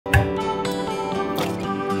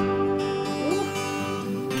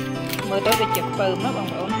mưa tới bị chụp phơm đó bằng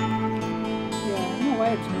bộ. Yeah, I don't know why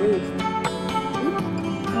it's bruised.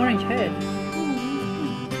 Orange head.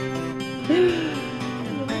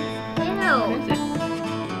 What is it?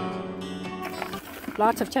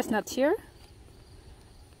 Lots of chestnuts here.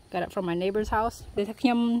 Got it from my neighbor's house. Đểខ្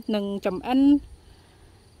ញុំនឹងចំអិន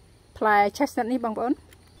ផ្លែ chestnut នេះបងប្អូន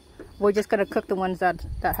We're just gonna cook the ones that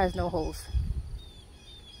has no holes.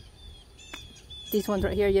 These ones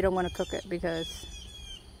right here, you don't want to cook it because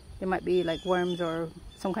there might be like worms or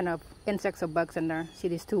some kind of insects or bugs in there. See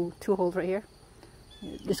these two holes right here?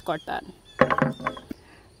 Discard that.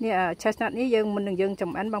 Yeah, chestnut នេះយើងមិននឹងយើង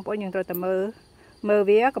ចំអិនបងប្អូនយើងត្រូវតែមើល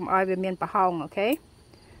វាកុំឲ្យវាមានប្រហោង okay?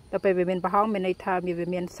 ដល់ពេលវាមានប្រហោងមានន័យថាវា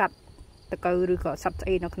មានសត្វតកូវឬក៏សត្វស្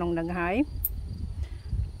អីនៅក្នុងនឹងហើយ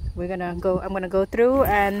I'm gonna go through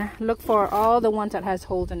and look for all the ones that has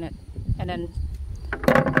holes in it and then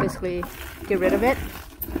basically get rid of it.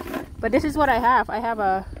 But this is what I have. I have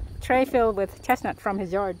a tray filled with chestnut from his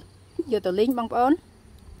yard.យកទៅលីងបងប្អូន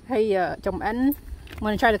ហើយចំអិន I'm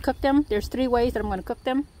gonna try to cook them. There's 3 ways that I'm gonna cook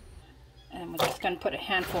them. And I'm just gonna put a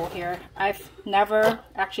handful here. I've never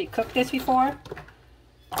actually cooked this before.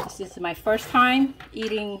 This is my first time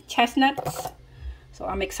eating chestnuts, so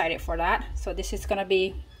I'm excited for that. So this is gonna be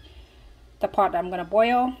the part I'm gonna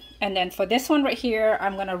boil, and then for this one right here,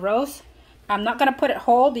 I'm gonna roast. I'm not gonna put it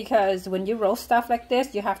whole because when you roast stuff like this,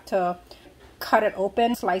 you have to cut it open,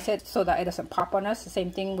 slice it so that it doesn't pop on us. The same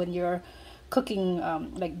thing when you're cooking,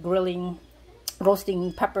 like grilling, roasting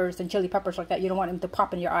peppers and chili peppers like that. You don't want them to pop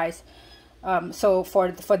in your eyes. So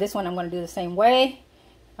for this one, I'm gonna do the same way.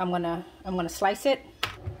 I'm gonna slice it.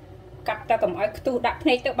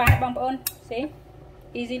 See,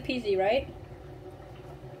 easy peasy, right?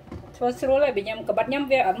 So it's really big.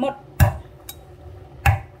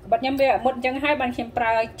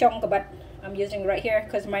 I'm using right here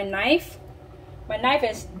because my knife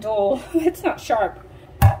is dull. It's not sharp.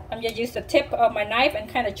 I'm gonna use the tip of my knife and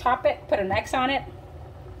kind of chop it, put an X on it,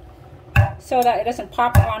 so that it doesn't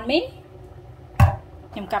pop on me.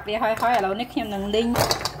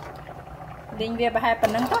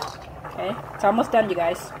 Okay, it's almost done, you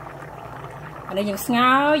guys. And then you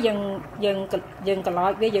ngáo, you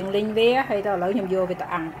colour với you linh với hay đó lỡ nhầm vô với ta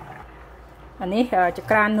ăn. And this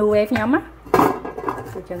chakran new wave nhắm á.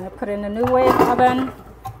 So you're gonna put in a new wave oven.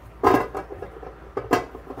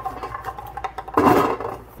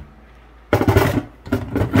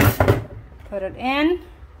 Put it in.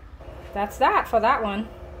 That's that for that one.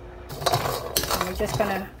 And we're just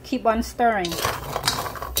gonna keep on stirring.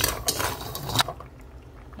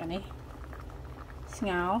 Này.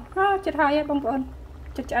 Ngáo. Chết hơi á bông bông.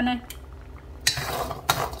 Chút cho anh này.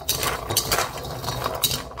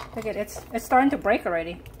 Look at it, it's starting to break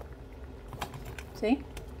already. See?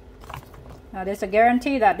 Now there's a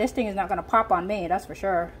guarantee that this thing is not gonna pop on me, that's for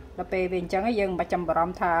sure. Là bề bên chân ấy dương bà chăm bà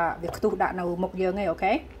rõm thà việc tu đạn nào một dương ấy,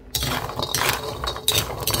 okay?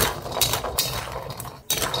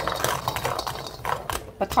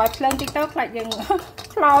 Bà thoi lên TikTok lại dương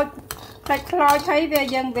cloud thấy về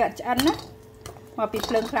dân về ăn á mà bị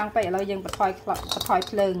phơn khang phải là dân bật thoi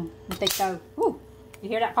phơn TikTok. You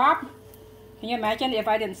hear that pop? Can you imagine if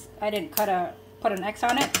I didn't put an X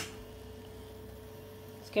on it?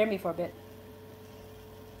 Scare me for a bit.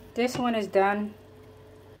 This one is done.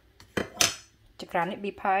 Chakranit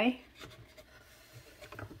bị pie.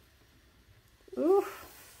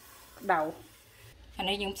 Đầu. Anh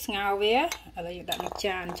ấy dùng ngao về, ở đây đặt nước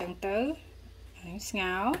trà chẳng tới.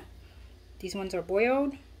 Ngao. These ones are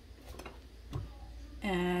boiled.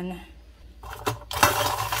 And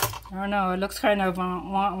I don't know, it looks kind of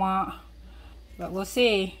wah, but we'll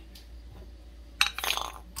see.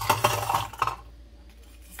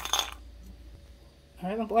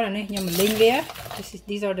 Alright, bông bó này nhưng mà linh về.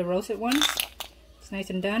 These are the roasted ones. It's nice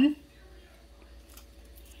and done.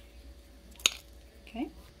 Okay.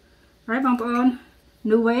 Alright, bông bó.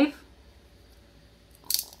 New wave.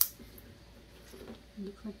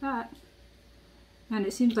 Looks like that. And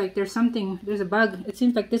it seems like there's a bug. It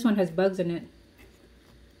seems like this one has bugs in it.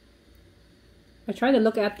 I tried to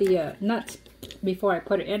look at the nuts before I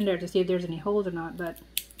put it in there to see if there's any holes or not, but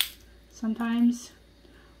sometimes,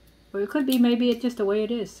 or it could be maybe it's just the way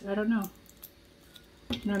it is. I don't know.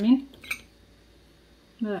 You know what I mean?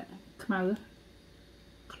 But Khmer,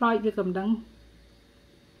 Clyde với cầm đắng.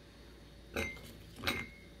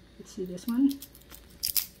 Let's see this one.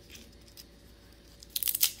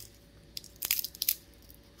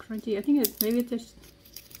 Crunchy. I think maybe it's just.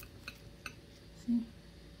 See.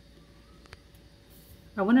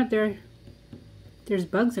 I wonder if there's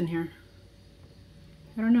bugs in here.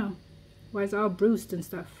 I don't know. Why is it all bruised and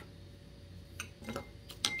stuff?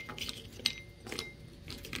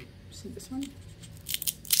 See this one?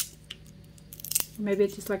 Maybe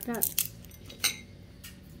it's just like that.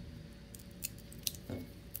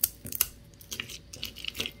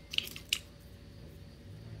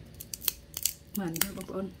 Man, here,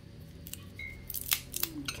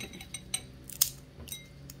 okay.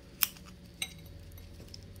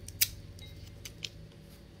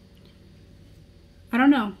 I don't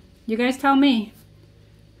know. You guys tell me.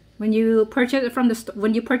 When you purchase it from the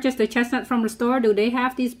when you purchase the chestnut from the store, do they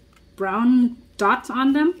have these brown dots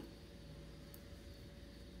on them?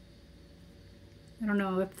 I don't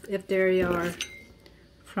know if they are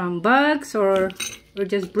from bugs or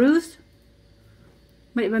just bruised.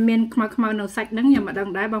 But mình không nấu sạch nắng nhưng mà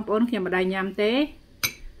đang đái bông ôn khi mà đài nhám té.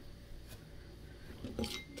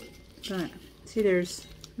 But see, there's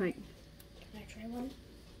like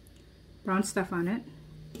brown stuff on it.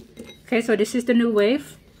 Okay, so this is the new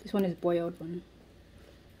wave. This one is boiled one.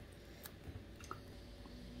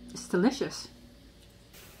 It's delicious.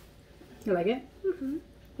 You like it? Mm-hmm.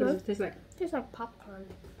 What does it taste like? Tastes like popcorn.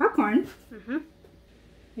 Popcorn? Mm-hmm.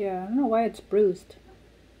 Yeah, I don't know why it's bruised.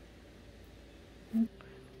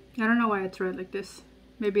 I don't know why it's red like this.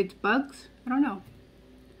 Maybe it's bugs? I don't know.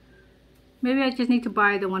 Maybe I just need to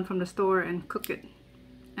buy the one from the store and cook it.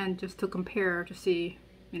 And just to compare to see,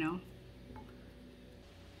 you know.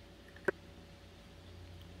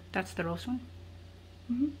 That's the roast one.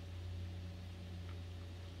 Mm-hmm.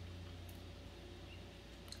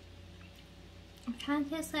 It kind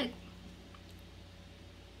of tastes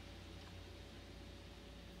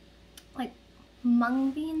like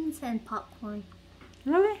mung beans and popcorn.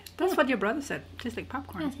 Really? That's what your brother said. Tastes like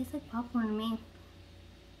popcorn. Yeah, it tastes like popcorn to me.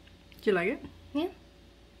 Do you like it? Yeah.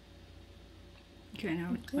 Okay, now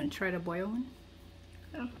we're going to try the boil one.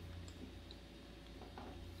 Oh.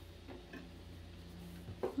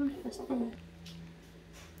 Where's the...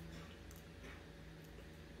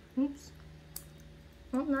 Oops.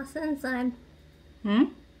 Oh, that's the inside. Hmm?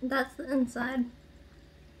 That's the inside.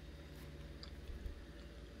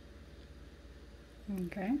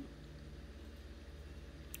 Okay.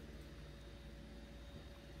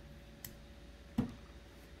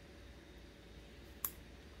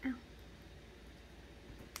 Ow.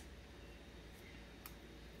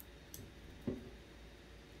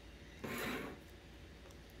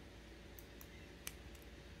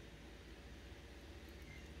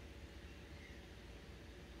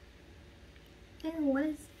 Ew, what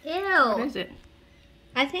is... Ew! What is it?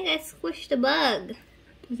 I think I squished a bug.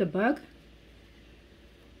 There's a bug?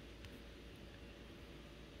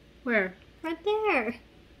 Where? Right there.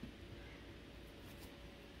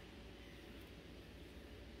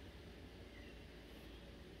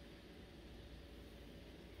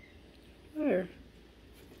 Where?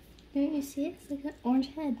 Don't you see it? It's like an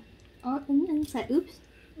orange head on the inside. Oops.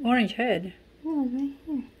 Orange head. Oh, right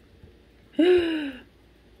here.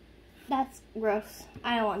 That's gross.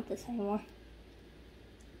 I don't want this anymore.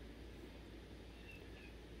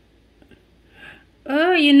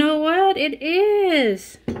 Oh, you know what? It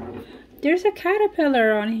is. There's a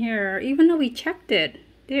caterpillar on here, even though we checked it.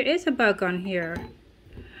 There is a bug on here.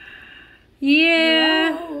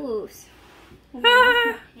 Yeah. Gross.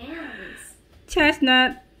 Ah, Hands.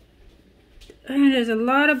 chestnut. And there's a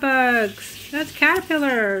lot of bugs. That's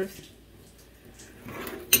caterpillars.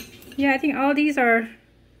 Yeah, I think all these are.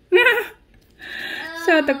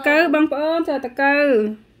 Sợ tờ câu bông bông, sợ tờ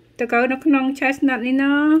câu. Tờ câu nó không chestnut đi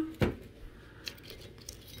nó.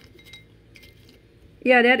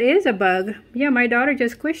 Yeah, that is a bug. Yeah, my daughter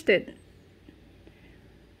just squished it.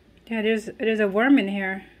 Yeah, there's a worm in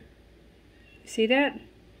here. You see that?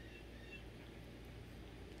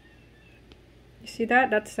 You see that?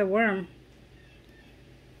 That's a worm.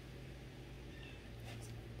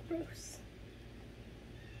 Gross.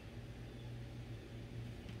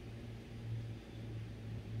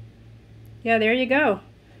 Yeah, there you go.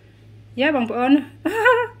 Yeah, bông bông.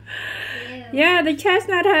 Yeah, the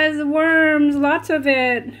chestnut has worms, lots of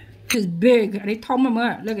it. It's big. Look at.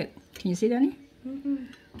 Can you see that?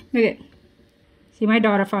 Look at. See, my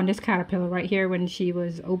daughter found this caterpillar right here when she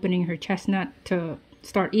was opening her chestnut to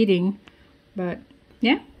start eating. But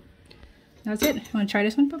yeah, that's it. Want to try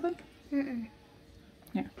this one, Papa?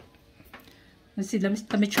 Yeah. Let's see.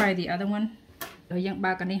 Let me try the other one. This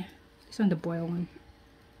one, the boiled one.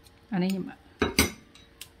 Okay,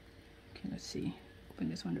 let's see. Open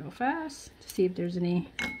this one real fast to see if there's any.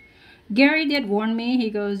 Gary did warn me. He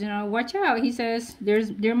goes, you know, watch out. He says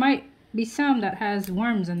there might be some that has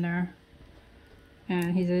worms in there,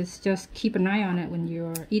 and he says just keep an eye on it when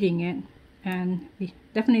you're eating it. And we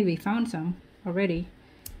found some already.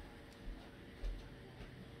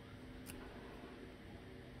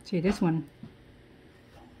 See this one.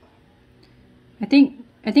 I think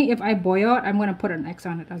if I boil it, I'm gonna put an X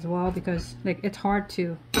on it as well, because like it's hard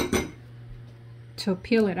to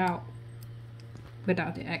peel it out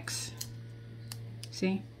without the X.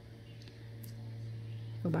 See?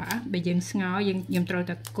 Bả bây giờ ngáo dương trâu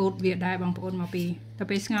ta cột việc đại bằng ôn mà pi taไ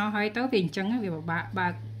ปngáo hay tới vì chân á vì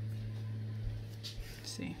bà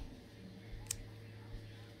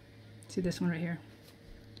see this one right here.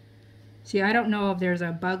 See, I don't know if there's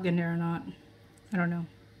a bug in there or not. I don't know.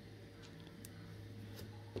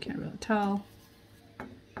 Can't really tell.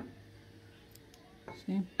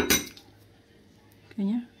 See? Can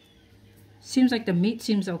you? Seems like the meat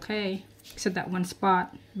seems okay, except that one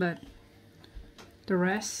spot, but the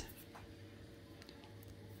rest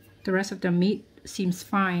of the meat seems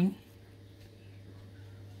fine.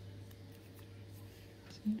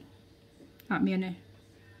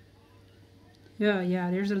 Yeah,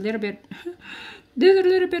 there's a little bit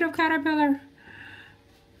of caterpillar.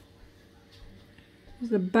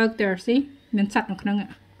 There's a bug there, see? Mình sạch nó không ạ.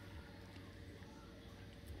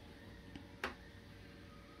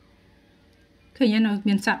 Okay, you know,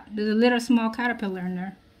 mình sạch. There's a little small caterpillar in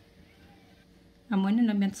there. I'm wondering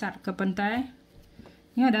if mình sạch cái bàn tay.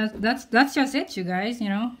 Yeah, that's just it, you guys, you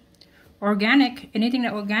know. Organic, anything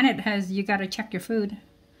that organic has, you gotta check your food.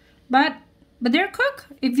 But they're cooked.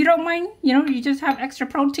 If you don't mind, you know, you just have extra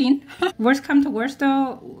protein. Worst come to worst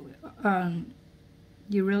though,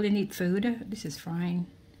 you really need food. This is fine.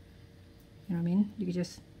 You know what I mean? You can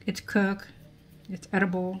just, it's cooked, it's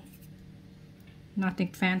edible, nothing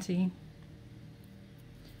fancy.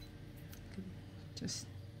 Just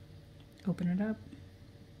open it up.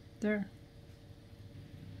 There.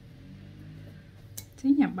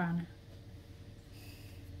 See, nhậm bàn.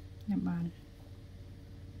 Nhậm bàn.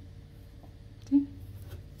 See?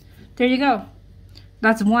 There you go.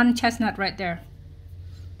 That's one chestnut right there.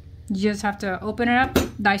 You just have to open it up,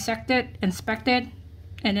 dissect it, inspect it,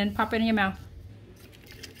 and then pop it in your mouth.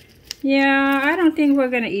 Yeah, I don't think we're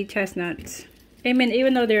gonna eat chestnuts. I mean,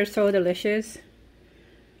 even though they're so delicious,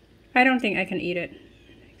 I don't think I can eat it.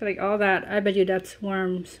 Like all that, I bet you that's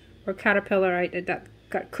worms or caterpillar, right? That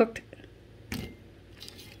got cooked.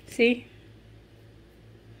 See?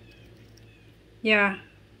 Yeah.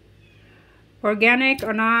 Organic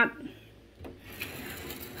or not.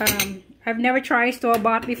 I've never tried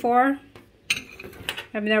store-bought before.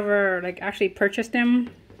 I've never like actually purchased them.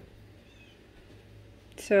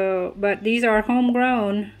 So, but these are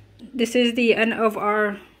homegrown. This is the end of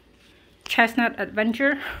our chestnut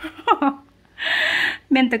adventure.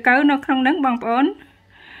 មានតកៅនៅក្នុងហ្នឹងបងប្អូន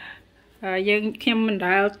យើងខ្ញុំមិន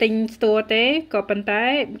ដែលទិញស្ទូទេក៏ប៉ុន្តែ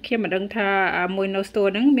ខ្ញុំមិនដឹងថាមួយនៅស្ទូ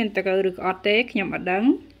ហ្នឹងមានតកៅឬក៏អត់ទេខ្ញុំអត់ដឹង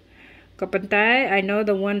ក៏ប៉ុន្តែ I know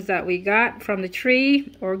the ones that we got from the tree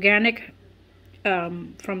organic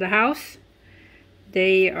from the house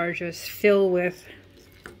they are just filled with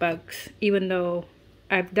bugs even though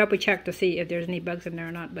I've double checked to see if there's any bugs in there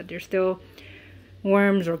or not but there's still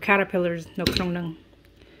worms or caterpillars noក្នុងហ្នឹង.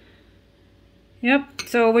 Yep,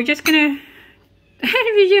 so we're just gonna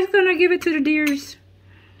give it to the deers.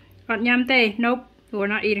 Nope,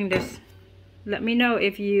 we're not eating this. Let me know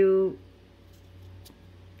if you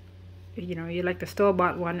know you like the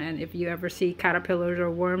store-bought one and if you ever see caterpillars or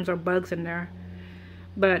worms or bugs in there.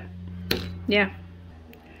 But yeah.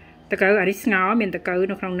 តកៅអានេះស្ងោរមានតកៅ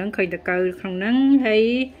នៅក្នុងហ្នឹងឃើញតកៅក្នុងហ្នឹងហើយ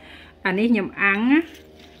អានេះខ្ញុំអាំង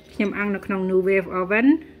នៅក្នុង new wave oven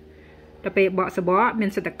ដល់ពេលបកសបកមាន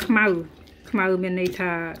សិតតែខ្មៅមានន័យ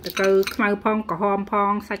ថាតកៅខ្មៅផងក្រហមផ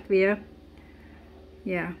ងសាច់វា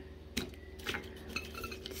yeah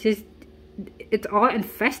it's all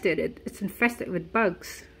infested it's infested with bugs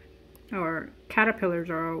or caterpillars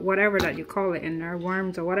or whatever that you call it in there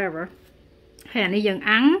worms or whatever ហើយអានេះយើង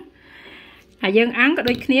អាំងក៏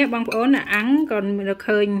ដូចគ្នាបងប្អូនអាំងក៏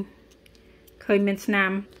ឃើញមានស្នា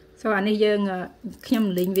ម so អានេះយើងខ្ញុំ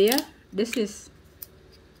លីងវា this is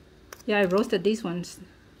yeah I roasted these ones.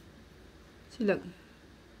 See, look,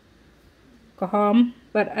 kaham,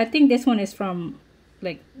 but I think this one is from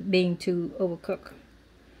like being too overcooked.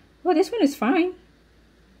 Well, this one is fine.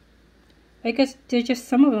 I guess there's just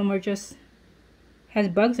some of them are just has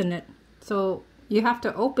bugs in it, so you have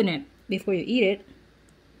to open it before you eat it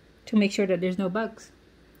to make sure that there's no bugs.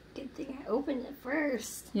 Good thing I opened it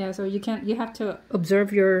first. Yeah, so you have to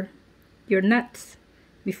observe your nuts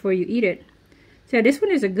before you eat it. So yeah, this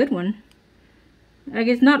one is a good one. I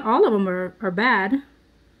guess not all of them are bad.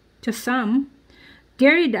 Just some.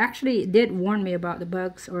 Gary actually did warn me about the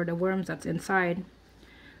bugs or the worms that's inside.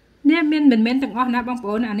 Nè mình từng nè bông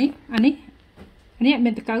bổ nè anh ấy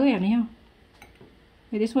mình tự cấu này không?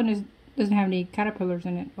 This one doesn't have any caterpillars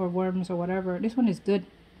in it or worms or whatever. This one is good.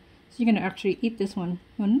 So you're gonna actually eat this one.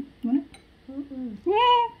 Want it?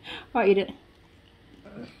 I'll eat it.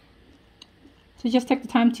 So just take the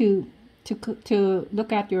time to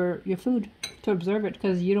look at your food, to observe it,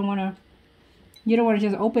 because you don't want to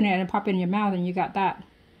just open it and pop it in your mouth and you got that.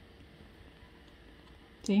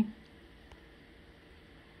 See?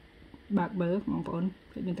 Bạc bớ, mọi người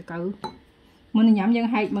phải nhìn ta cử. Mình nhắm dân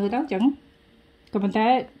hay mơ đó chẳng. Còn mình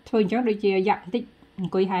ta thôi chắc đôi chia dặn tích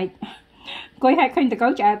coi hay khinh ta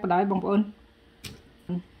cấu trả đợi bằng ôn.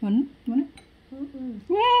 Muốn.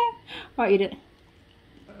 I'll eat it.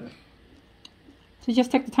 So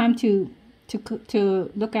just take the time to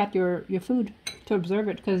look at your food, to observe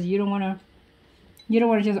it, because you don't want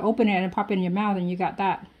to just open it and pop it in your mouth and you got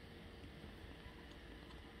that.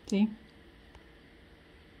 See?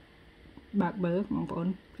 Bạc bớ, mọi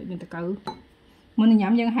người phải nhìn ta cử. Mình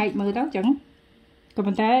nhắm dân hay mơ đó chẳng. Còn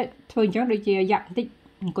mình ta thôi chắc đôi chia dặn tích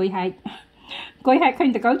coi hay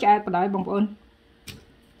khinh ta cấu trả đợi bằng ôn.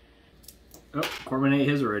 Oh, Corbin ate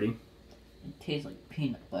his already. It tastes like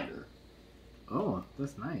peanut butter. Oh,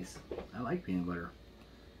 that's nice. I like peanut butter.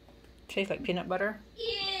 Tastes like peanut butter.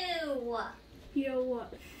 Ew. Ew.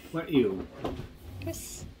 What ew?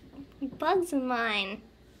 There's bugs in mine.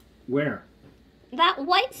 Where? That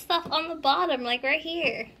white stuff on the bottom, like right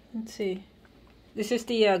here. Let's see. This is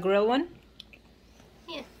the grill one?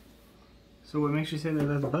 Yeah. So what makes you say that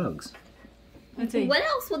that's bugs? Let's see. What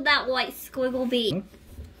else would that white squiggle be?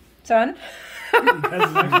 Son?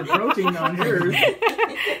 Because there's extra protein on yours.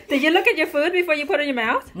 Did you look at your food before you put it in your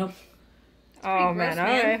mouth? Nope. Oh, gross, man.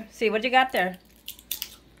 Alright. See, what you got there?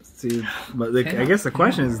 See, but I guess the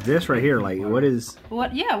question is this right here. Like, what is...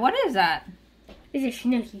 What? Yeah, what is that? Is it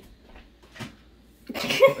Schnooky?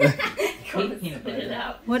 Hate peanut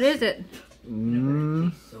butter. What is it?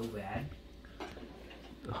 Mm, Tastes so bad.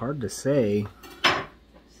 hard to say.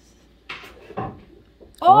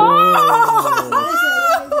 Oh!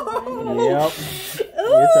 Yep.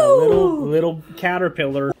 It's a little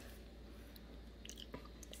caterpillar.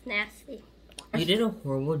 It's nasty. You did a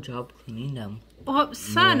horrible job cleaning them. Oh,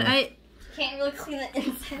 son, Yeah. Can't really clean the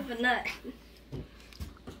inside of a nut.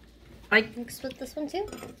 Like, You can split this one too?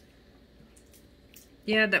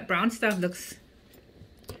 yeah, that brown stuff looks...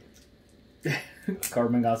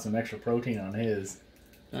 Corbin got some extra protein on his.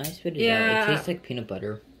 I spit it Yeah. out. It tastes like peanut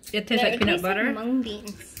butter. It tastes like it peanut tastes like butter. mung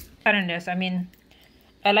beans. I don't know. I mean,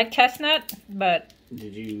 I like chestnut, but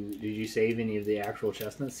Did you save any of the actual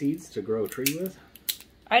chestnut seeds to grow a tree with?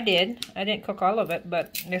 I did. I didn't cook all of it,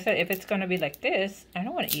 but they said if it's going to be like this, I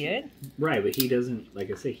don't want to eat it. Right, but he doesn't. Like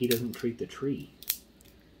I say, he doesn't treat the tree.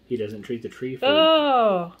 He doesn't treat the tree for.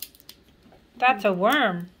 Oh, that's a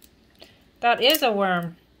worm. That is a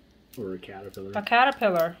worm. Or a caterpillar. A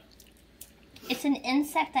caterpillar. It's an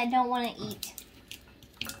insect I don't want to eat.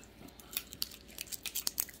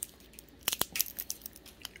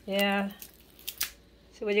 Yeah.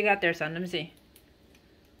 See what you got there, son. Let me see.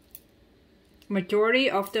 Majority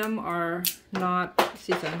of them are not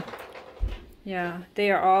seasoned. Yeah,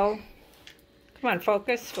 they are all... Come on,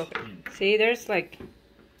 focus. Focus. See, there's like...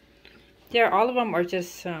 Yeah, all of them are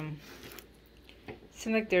just...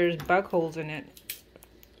 Seem like there's bug holes in it.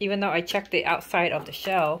 Even though I checked the outside of the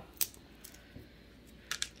shell.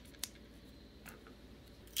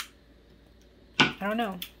 I don't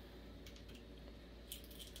know.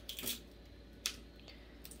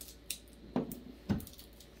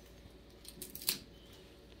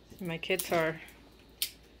 My kids are...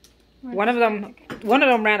 One of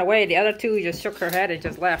them ran away. The other two just shook her head and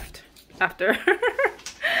just left after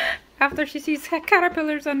after she sees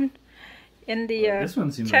caterpillars in the This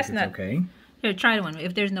one seems chestnut. like it's okay. Here, try one.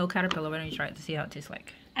 If there's no caterpillar, why don't you try it to see how it tastes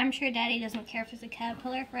like? I'm sure Daddy doesn't care if there's a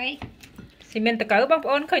caterpillar, right? See, min ta cỡ bông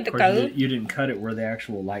ôn khơi ta Of course, cỡ. you didn't cut it where the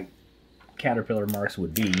actual like caterpillar marks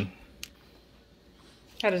would be.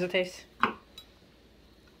 How does it taste?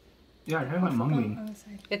 Yeah, it tastes like mung bean. On the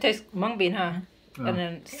side. It tastes mung bean, huh? Oh. And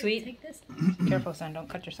then sweet. Take this. Careful, son. Don't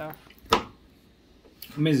cut yourself. I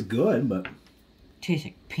mean, it's good, but Tastes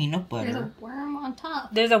like peanut There's butter. a worm on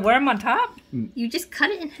top. There's a worm on top. You just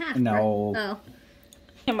cut it in half. No. Right? Oh.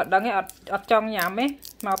 Nhưng màដឹងអត់ចង់ញ៉ាំទេ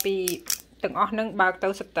មកពីទាំងអស់ហ្នឹងបើកទៅ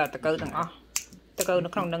សិតតែតកៅទាំងអស់តកៅនៅ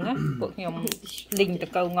ក្នុងហ្នឹងណាពួកខ្ញុំលីងត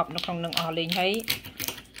កៅងាប់នៅក្នុងហ្នឹងអស់លេងហើយ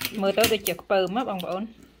មើលទៅដូចជាខ្ពើមហ៎បងប្អូន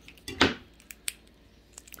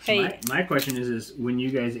So my question is when you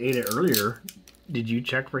guys ate it earlier, did you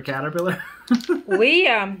check for caterpillar? we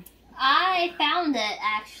I found it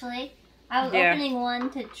actually. I was Yeah. opening one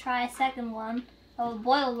to try a second one, a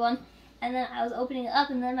boiled one, and then I was opening it up,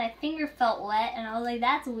 and then my finger felt wet, and I was like,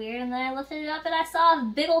 "That's weird." And then I lifted it up, and I saw a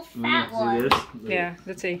big old fat See one. this? yeah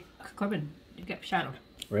let's see Corbin you get shadow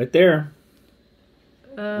Right there.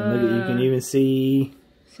 And look, you can even see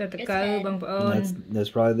So the It's go head. bang on.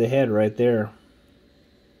 That's probably the head right there.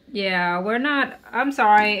 Yeah, we're not. I'm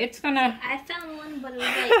sorry. It's gonna I found one, but it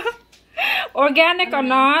was like organic or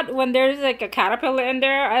not. When there's like a caterpillar in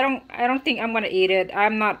there, I don't think I'm gonna eat it.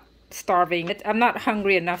 I'm not starving. I'm not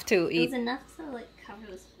hungry enough to it eat. was enough to like cover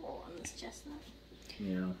this hole on this chestnut.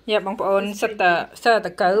 Yeah. Yeah, បងប្អូនសិតត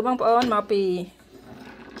កៅបងប្អូនមកពី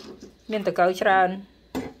មានតកៅច្រើន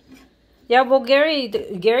Yeah, well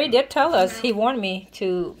Gary did tell us. He warned me to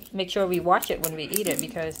make sure we watch it when we eat it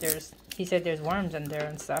because he said there's worms in there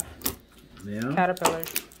and stuff. Yeah. Caterpillars.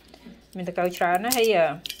 មានតកៅច្រើនណាហើយ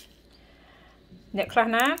អ្នកខ្លះ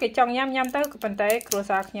ណាគេចង់ញ៉ាំទៅក៏ប៉ុន្តែគ្រួ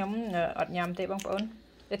សារខ្ញុំអត់ញ៉ាំទេបងប្អូន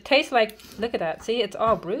It tastes like, look at that. See, it's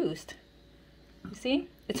all bruised. You see?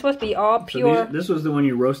 It's supposed to be all pure. So this was the one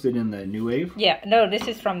you roasted in the New Wave? Yeah, no, this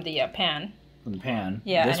is from the pan. From the pan?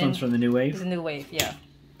 Yeah. This one's from the New Wave? It's a New Wave, yeah.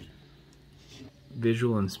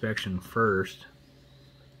 Visual inspection first.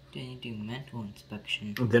 Then you do mental inspection.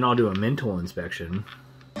 Then I'll do a mental inspection.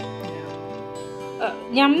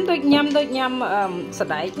 ញ៉ាំដូចស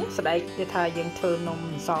ដែកគេថាយើងធ្វើនំ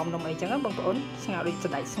សមនំអីចឹងបងប្អូនស្ងោរដូចស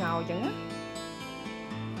ដែកស្ងោរចឹងណា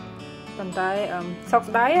ប៉ុន្តែសក់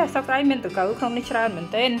ស្ដាយមានតកៅក្នុងនេះច្រើនមែន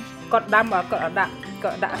ទែនគាត់ដាំគាត់អត់ដាក់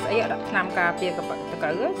ស្អីអត់ដាក់ថ្នាំការពារតកៅ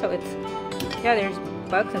so it's yeah there's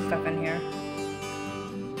bugs and stuff in here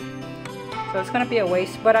so it's gonna be a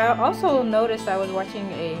waste but I also noticed I was watching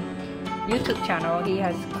a YouTube channel he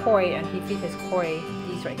has koi and he feeds his koi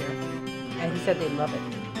these right here and he said they love it.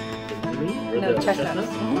 Really? No, chestnuts.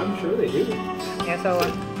 I'm sure they do. Yeah, so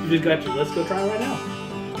You just got to, let's go try it right now.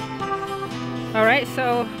 all right, so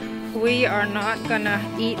we are not gonna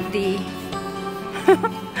eat the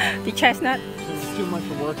the chestnut. It's too much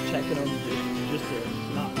work checking them just to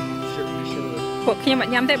not sure. ពួកខ្ញុំអ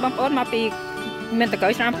ត់ញ៉ាំទេបងប្អូនមកពីមានតកៅ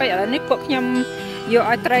ច្រើនពេកឥឡូវនេះពួកខ្ញុំយក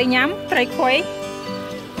ឲ្យត្រីញ៉ាំត្រីខ្វៃ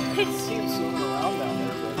I see them swimming around down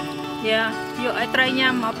there, but... Yeah យកឲ្យត្រី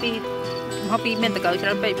ញ៉ាំមកពីមានតកៅច្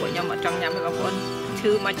រើនពេកពួកខ្ញុំអត់ចង់ញ៉ាំទេបងប្អូន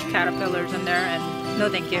Too much caterpillars in there and no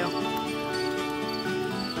thank you.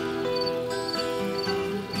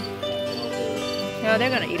 Yeah,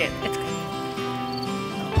 they're gonna eat it. It's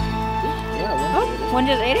Yeah, oh, one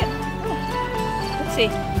just ate it. Oh. Let's see.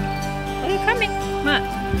 Are they coming? Come on.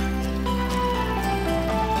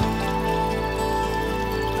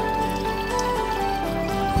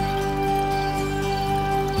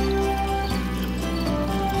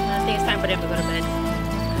 I think it's time for them to go to bed.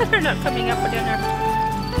 They're not coming up for dinner.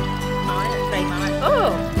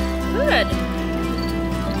 Oh, good.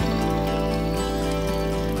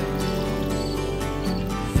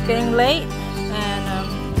 It's getting late, and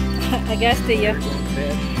I guess the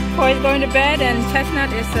koi is going to bed, and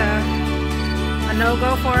chestnut is a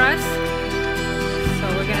no-go for us. So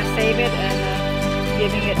we're gonna save it and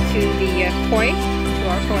giving it to the koi, to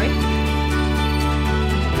our koi.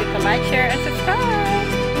 Click the like, share, and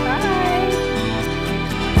subscribe.